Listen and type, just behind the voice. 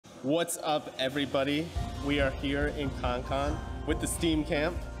What's up, everybody? We are here in ConCon with the STEAM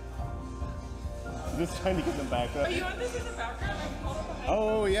camp. I'm just trying to get the background. Oh, you want this in the background?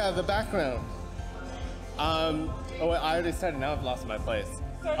 Oh yeah, the background. Oh, I already started. Now I've lost my place.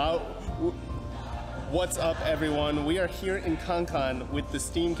 What's up, everyone? We are here in ConCon with the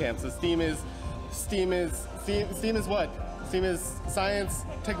STEAM camp. So STEAM is what? STEAM is science,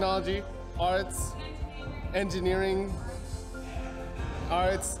 technology, arts, engineering.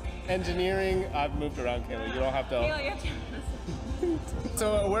 I've moved around, Kayla. You don't have to.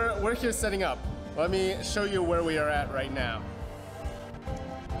 So we're here setting up. Let me show you where we are at right now.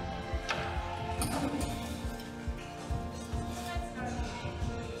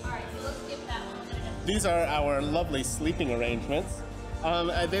 These are our lovely sleeping arrangements.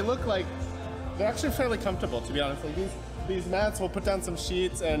 They look like they're actually fairly comfortable, to be honest. Like these mats, we'll put down some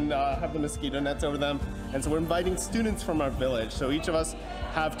sheets and have the mosquito nets over them. And so we're inviting students from our village. So each of us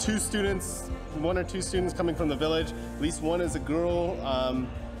have one or two students coming from the village. At least one is a girl,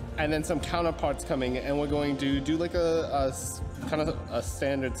 and then some counterparts coming. And we're going to do like a kind of a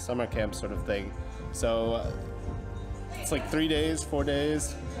standard summer camp sort of thing. So it's like 3 days, 4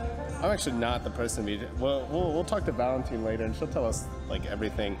 days. I'm actually not the person we'll talk to Valentine later, and she'll tell us like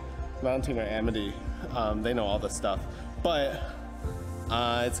everything. Valentine or Amity, they know all the stuff. But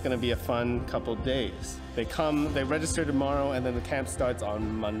it's gonna be a fun couple days. They register tomorrow, and then the camp starts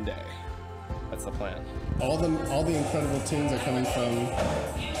on Monday. That's the plan. All the incredible tunes are coming from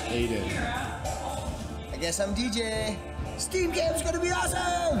Aiden. I guess I'm DJ. STEAM Camp's gonna be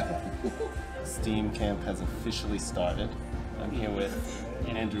awesome! STEAM Camp has officially started. I'm here with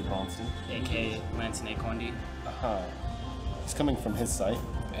Andrew Bronson, aka Lansing Akondi. He's coming from his site,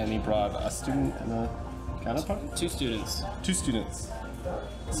 and he brought a student and a counterpart? Two students. Two students.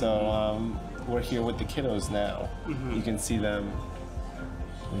 So we're here with the kiddos now. Mm-hmm. You can see them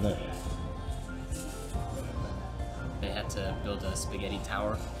there. They had to build a spaghetti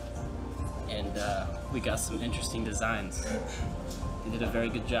tower, and we got some interesting designs. They did a very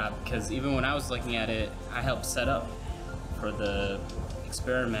good job, because even when I was looking at it, I helped set up for the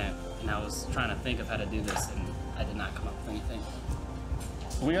experiment, and I was trying to think of how to do this, and I did not come up with anything.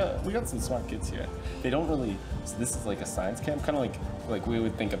 We got some smart kids here. They don't really. So this is like a science camp, kind of like we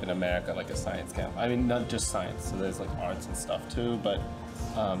would think of in America, like a science camp. I mean, not just science. So there's like arts and stuff too, but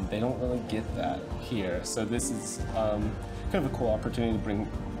they don't really get that here. So this is kind of a cool opportunity to bring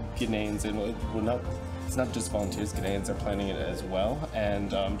Ghanaians in. It's not just volunteers. Ghanaians are planning it as well,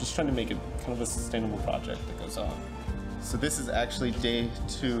 and just trying to make it kind of a sustainable project that goes on. So this is actually day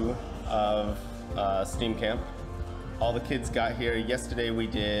 2 of STEAM camp. All the kids got here. Yesterday we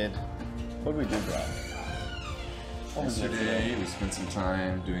did, what did we do, Rob? Yesterday we spent some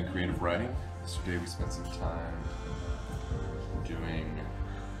time doing creative writing. Yesterday we spent some time doing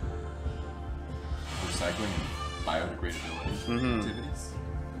recycling and biodegradability activities.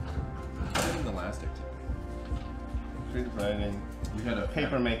 And then the last activity, creative writing. We had a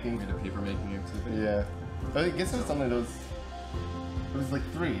paper making. We had a paper making activity. Yeah. But I guess it was only those, it was like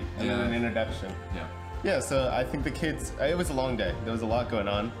 3, and then an introduction. Yeah. Yeah, so I think the kids, it was a long day. There was a lot going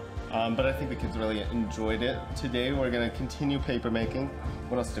on, but I think the kids really enjoyed it. Today we're gonna continue paper making.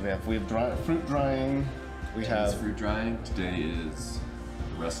 What else do we have? We have fruit drying. Today's fruit drying. Today is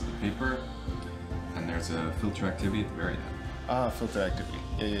the rest of the paper, and there's a filter activity at the very end. Filter activity.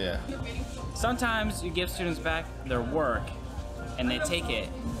 Yeah. Sometimes you give students back their work, and they take it,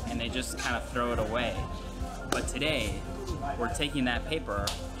 and they just kind of throw it away. But today, we're taking that paper,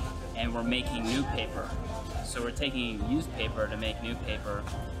 and we're making new paper. So we're taking used paper to make new paper,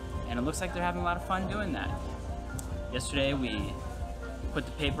 and it looks like they're having a lot of fun doing that. Yesterday we put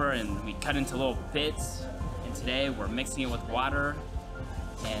the paper and we cut into little bits, and today we're mixing it with water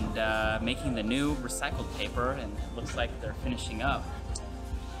and making the new recycled paper, and it looks like they're finishing up.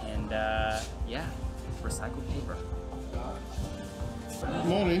 And yeah, recycled paper.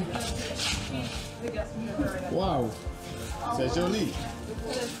 Morning. Wow, c'est joli.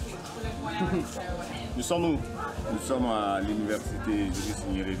 Nous sommes où? Nous sommes à l'université Julius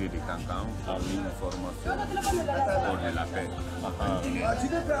Nyerere de Cancan pour une formation pour la paix.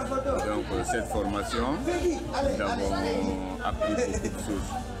 Donc cette formation, nous avons appris beaucoup de choses,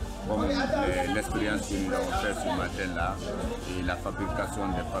 comme l'expérience que nous avons faite ce matin-là et la fabrication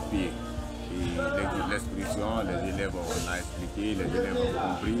des papiers. Et l'expression, les élèves on a expliqué, les élèves ont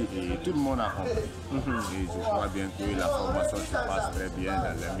compris et tout le monde a compris. Et je crois bien que la formation se passe très bien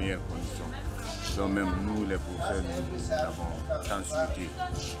dans les meilleures conditions. Donc même nous, les professeurs, nous avons tant souhaité.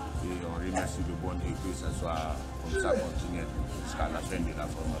 Et on remercie le bon Dieu que ça soit comme ça continue jusqu'à la fin de la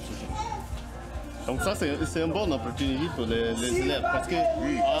formation. Donc ça, c'est une bonne opportunité pour les élèves parce que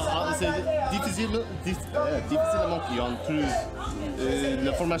c'est difficilement qu'ils ont trouvé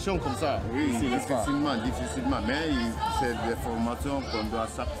la formation comme ça. Oui, difficilement, mais c'est des formations qu'on doit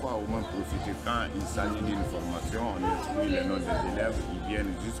chaque fois au moins profiter. Quand il s'agit d'une formation, on écrit les noms des élèves, ils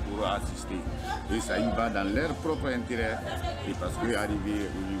viennent juste pour assister. Et ça y va dans leur propre intérêt. Et parce qu'arriver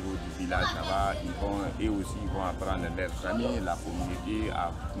au niveau du village là-bas, ils vont apprendre leur famille, la communauté,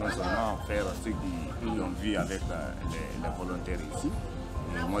 à non seulement faire ce qu'ils ont vu avec les volontaires ici.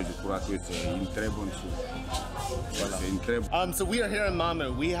 Et moi, je crois que c'est une très bonne chose. Voilà. C'est une très bonne... So we are here in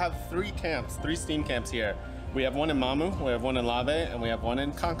Mamu. We have 3 STEAM camps here. We have one in Mamu, we have one in Lave, and we have one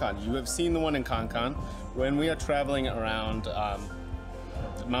in Kankan. You have seen the one in Kankan when we are traveling around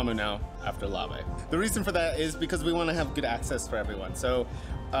Mamu now after Lave. The reason for that is because we want to have good access for everyone. So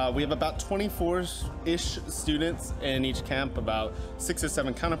we have about 24-ish students in each camp, about 6 or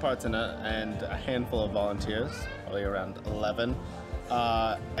 7 counterparts and a handful of volunteers, probably around 11.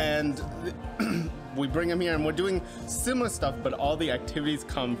 And we bring them here and we're doing similar stuff, but all the activities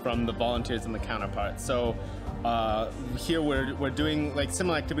come from the volunteers and the counterparts. So here we're doing like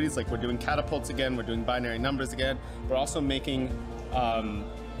similar activities, like we're doing catapults again, we're doing binary numbers again. We're also making,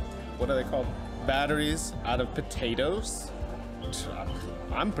 what are they called? Batteries out of potatoes.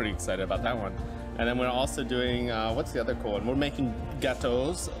 I'm pretty excited about that one. And then we're also doing, what's the other cool one? We're making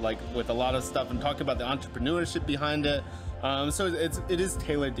gâteaux, like with a lot of stuff and talking about the entrepreneurship behind it. So it is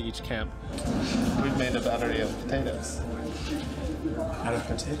tailored to each camp. We've made a battery of potatoes. Out of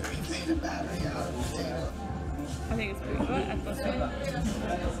potatoes? We made a battery out of potatoes. I think it's pretty good.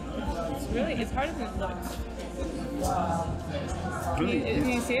 It's harder than it looks. Really? Can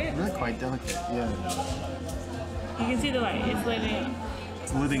you see it? Really quite delicate, yeah. You can see the light. It's lighting.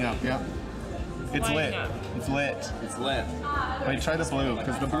 It's lighting up, yeah. It's lit. Lighting up. It's lit. It's lit. Wait, try the blue,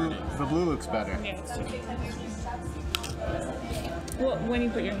 because the blue looks better. Yeah, it's true. Well, when you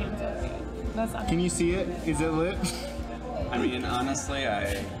put your hands up, that's not. Can you see it? Is it lit? I mean, honestly,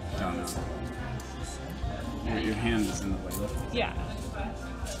 I don't know. Your hand is in the way. Yeah.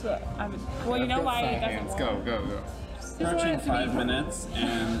 So, well, you know why it doesn't Hands. work. Go. Approaching 5 minutes,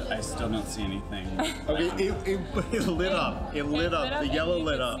 and I still don't see anything. Okay, it lit up. It lit up. The yellow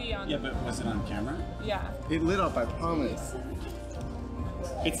lit up. Yeah, but was it on camera? Yeah. It lit up, I promise.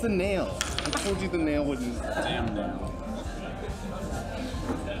 It's the nail. I told you the nail wouldn't. Damn no.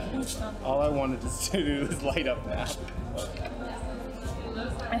 All I wanted to do was light up that.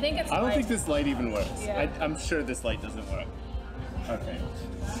 I think it's. I don't think this light even works. Yeah. I'm sure this light doesn't work. Okay.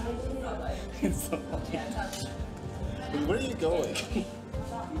 It's so light. Where are you going?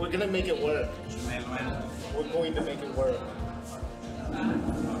 We're gonna make it work. We're going to make it work.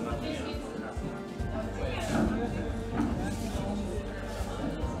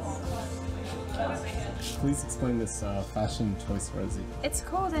 Please explain this fashion choice, Rosie. It's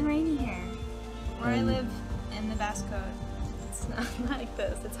cold and rainy here. Where I live in the Basque Coast, it's not like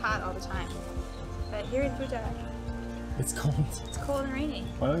this. It's hot all the time. But here in Futa, It's cold. it's cold and rainy.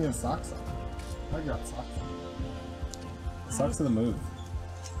 Why don't you have socks on? Why you got socks on? Socks are the move.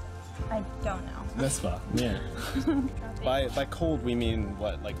 I don't know. Vespa, yeah. By cold we mean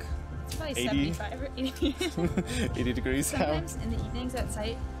what, like It's probably 80? 75 or 80. 80 degrees out? Sometimes in the evenings at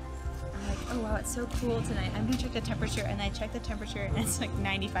site, I'm like, oh wow, it's so cool tonight. I'm gonna check the temperature, and I check the temperature, and it's like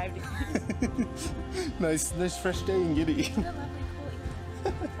 95 degrees. nice fresh day in Giddy.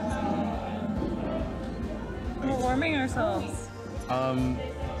 We're warming ourselves.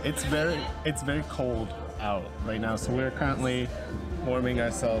 It's very cold out right now, so we're currently warming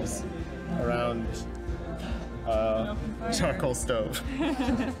ourselves around charcoal stove.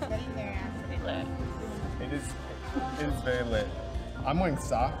 It is very lit. I'm wearing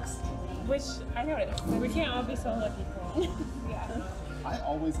socks. Which I noticed. We can't all be so lucky. Yeah. I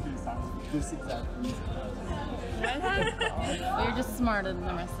always do socks for this exact reason. You're just smarter than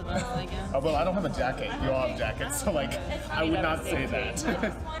the rest of us, I guess. Oh, well, I don't have a jacket. You all have jackets, so like, I would not say that.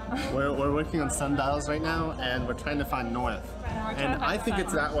 We're working on sundials right now, and we're trying to find north. And I think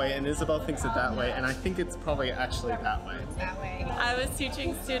it's that way, and Isabel thinks it that way, and I think it's probably actually that way. I was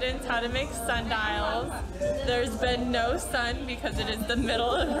teaching students how to make sundials. There's been no sun because it is the middle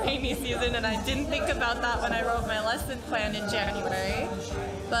of rainy season, and I didn't think about that when I wrote my lesson plan in January.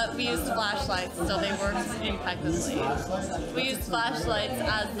 But we used flashlights, so they worked impeccably. We used flashlights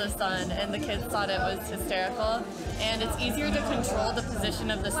as the sun, and the kids thought it was hysterical. And it's easier to control the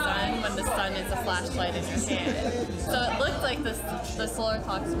position of the sun when the sun is a flashlight in your hand. So it looked like the solar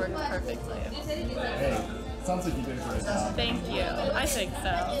clocks worked perfectly. Hey, sounds like you did a great job. Thank you. I think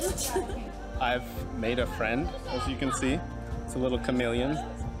so. I've made a friend, as you can see. It's a little chameleon.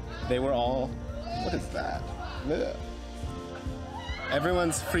 They were all What is that? Ugh.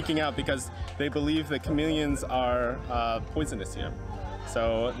 Everyone's freaking out because they believe that chameleons are poisonous here.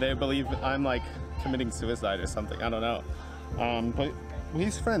 So they believe I'm like committing suicide or something. I don't know. But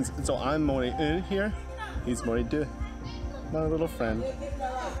he's friends. So I'm Mori in here. He's Mori de, my little friend.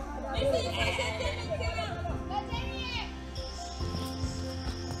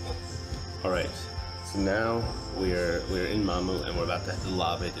 All right. So now we're in Mamu and we're about to head to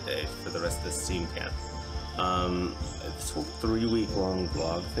Labe today for the rest of the steam camp. This whole 3-week-long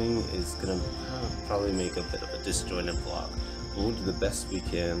vlog thing is gonna probably make a bit of a disjointed vlog. We'll do the best we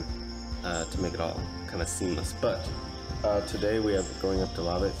can to make it all kind of seamless. But today we are going up to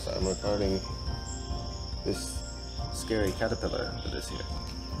Labe, so I'm recording this scary caterpillar that is here.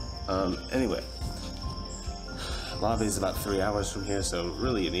 Anyway, Labe is about 3 hours from here, so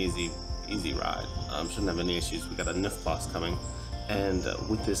really an easy ride. Shouldn't have any issues. We got a Niflos coming, and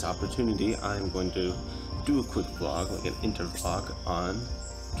with this opportunity, I'm going to do a quick vlog, like an inter-vlog on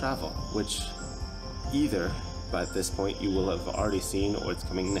travel, which either by this point you will have already seen or it's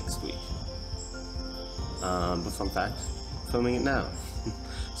coming next week. But fun fact, filming it now.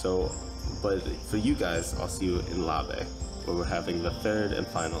 So, but for you guys, I'll see you in Labe, where we're having the 3rd and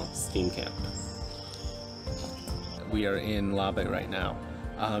final steam camp. We are in Labe right now,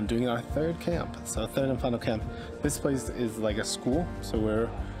 doing our 3rd camp, so 3rd and final camp. This place is like a school, so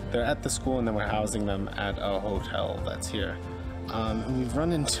they're at the school and then we're housing them at a hotel that's here. And we've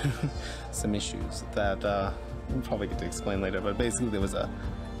run into some issues that we'll probably get to explain later, but basically there was a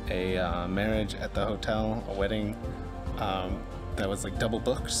marriage at the hotel, a wedding that was like double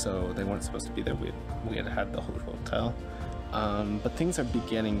booked, so they weren't supposed to be there. We had the whole hotel. But things are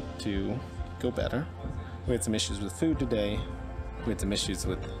beginning to go better. We had some issues with food today. We had some issues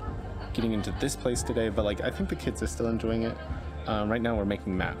with getting into this place today, but like I think the kids are still enjoying it. Right now we're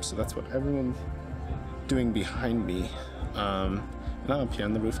making maps, so that's what everyone's doing behind me. And I'm up here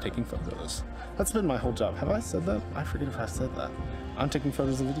on the roof taking photos. That's been my whole job. Have I said that? I forget if I said that. I'm taking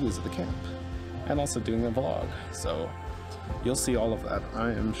photos and videos of the camp, and also doing a vlog. So you'll see all of that,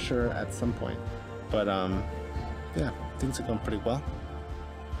 I am sure, at some point. But yeah, things are going pretty well.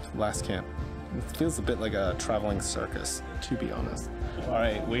 Last camp. It feels a bit like a traveling circus, to be honest. All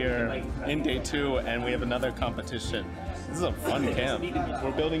right, we are in day 2 and we have another competition. This is a fun camp.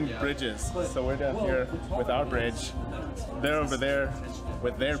 We're building bridges. So we're down here with our bridge. They're over there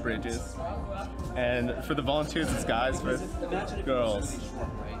with their bridges. And for the volunteers, it's guys. For girls,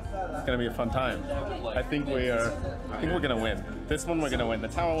 it's gonna be a fun time. I think we're gonna win. This one we're gonna win. The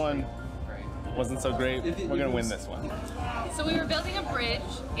tower one wasn't so great. We're gonna win this one. So we were building a bridge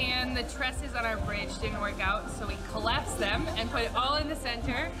and the trusses on our bridge didn't work out, so we collapsed them and put it all in the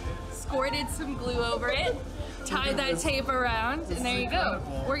center, squirted some glue over it, tied that tape around, and there you go.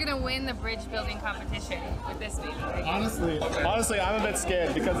 We're gonna win the bridge building competition with this baby right here. Honestly, I'm a bit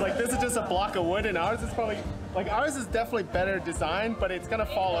scared because like this is just a block of wood and ours is probably, like ours is definitely better designed, but it's gonna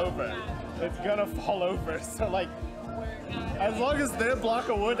fall over. It's gonna fall over, so like, as long as their block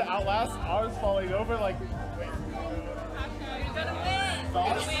of wood outlasts ours falling over, like,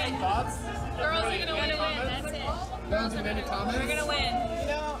 thoughts? Girls are gonna win, that's it. Any comments? We're gonna win. You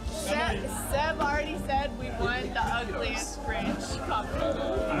know, Seb already said we won the ugliest bridge competition.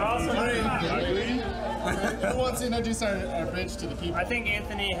 Who wants to introduce our bridge to the people? I think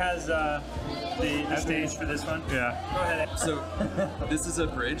Anthony has the stage for this one. Yeah. Go ahead. So, this is a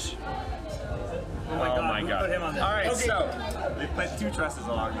bridge. Oh my god. Put him on this. All right, so we put 2 trusses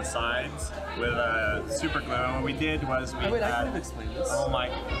along the sides with super glue. And what we did was we I could have explained this. Oh my.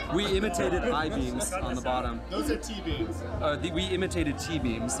 We imitated I-beams on the bottom. Those are T-beams. We imitated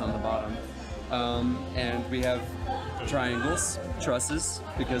T-beams on the bottom. And we have triangles, trusses,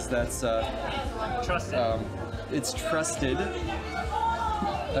 because that's trusted. It's trusted.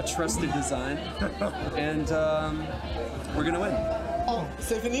 A trusted design. And we're gonna win. Oh,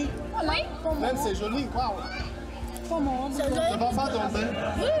 c'est fini? Oui. Même c'est joli, wow. Comment? Ça va pas tomber?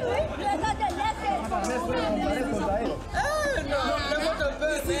 Oui, Non, laisse-moi un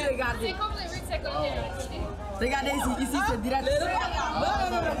peu. Ici, regardez. Regardez ici, c'est direct.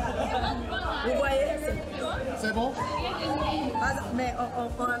 Vous voyez? C'est bon? Mais on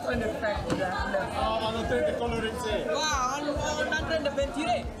est en train de faire on est en train de coloriser. On est en train de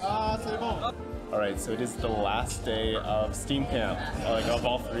peinturer. Ah, c'est bon. All right, so it is the last day of steam camp, like of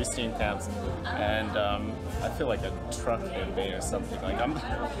all 3 steam camps, and I feel like a truck hit me or something. Like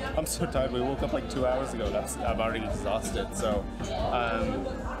I'm so tired. We woke up like 2 hours ago. And I'm already exhausted. So,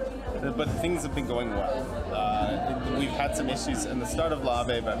 but things have been going well. We've had some issues in the start of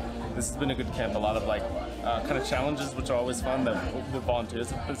Labe, but this has been a good camp. A lot of like kind of challenges, which are always fun, that the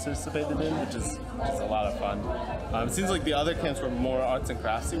volunteers have participated in, which is a lot of fun. It seems like the other camps were more arts and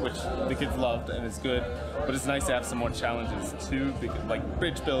craftsy, which the kids loved and is good, but it's nice to have some more challenges too, like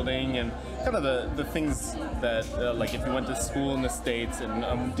bridge building and kind of the things that, like if you went to school in the States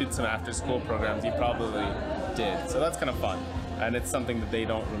and did some after-school programs, you probably did. So that's kind of fun. And it's something that they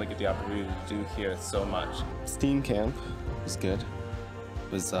don't really get the opportunity to do here so much. STEAM camp was good.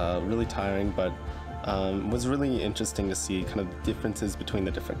 It was really tiring, but was really interesting to see kind of the differences between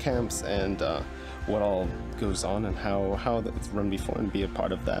the different camps and what all goes on and how it's run before and be a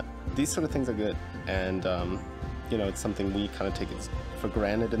part of that. These sort of things are good, and you know, it's something we kind of take it for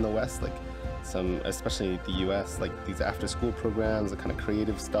granted in the West, like especially the US, like these after-school programs, the kind of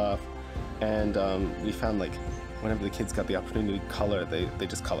creative stuff, and we found like whenever the kids got the opportunity to color, they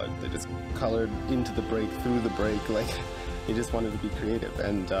just colored. They just colored into the break, through the break, like they just wanted to be creative,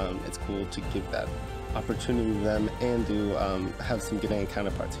 and it's cool to give that opportunity to them and to have some Ghanaian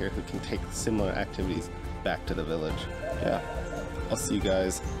counterparts here who can take similar activities back to the village. Yeah, I'll see you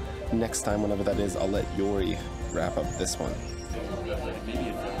guys next time, whenever that is. I'll let Yori wrap up this one.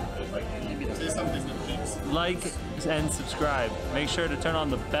 Like and subscribe. Make sure to turn on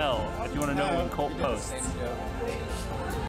the bell if you want to know when Colt posts.